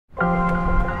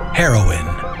Heroin,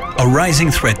 a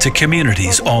rising threat to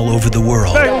communities all over the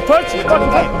world.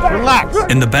 Relax.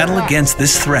 In the battle against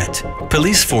this threat,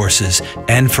 police forces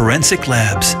and forensic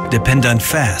labs depend on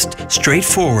fast,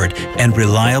 straightforward, and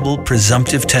reliable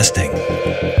presumptive testing.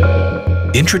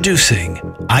 Introducing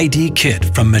ID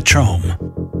Kit from Metrohm.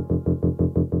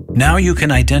 Now you can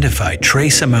identify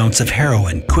trace amounts of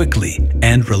heroin quickly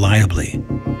and reliably.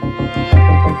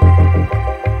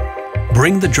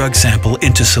 Bring the drug sample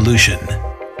into solution.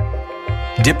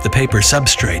 Dip the paper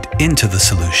substrate into the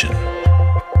solution.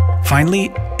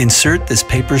 Finally, insert this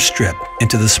paper strip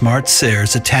into the Smart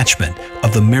Sayers attachment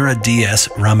of the Mira DS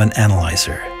Raman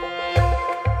analyzer.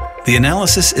 The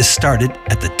analysis is started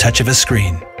at the touch of a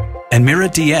screen, and Mira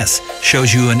DS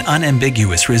shows you an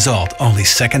unambiguous result only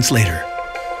seconds later.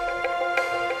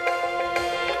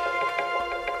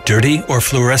 Dirty or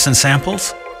fluorescent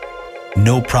samples?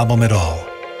 No problem at all.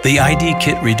 The ID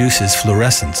Kit reduces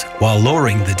fluorescence while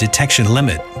lowering the detection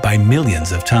limit by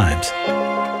millions of times.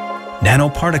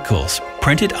 Nanoparticles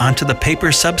printed onto the paper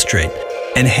substrate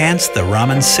enhance the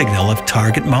Raman signal of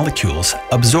target molecules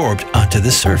absorbed onto the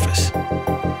surface.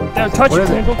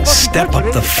 Step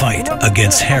up the fight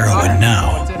against heroin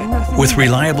now with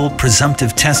reliable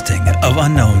presumptive testing of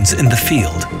unknowns in the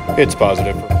field. It's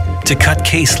positive. To cut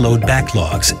caseload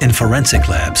backlogs in forensic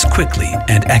labs quickly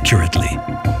and accurately.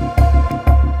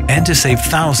 And to save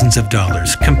thousands of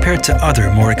dollars compared to other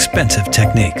more expensive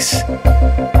techniques.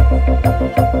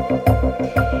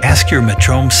 Ask your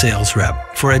Metrohm sales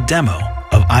rep for a demo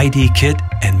of ID Kit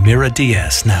and Mira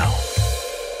DS now.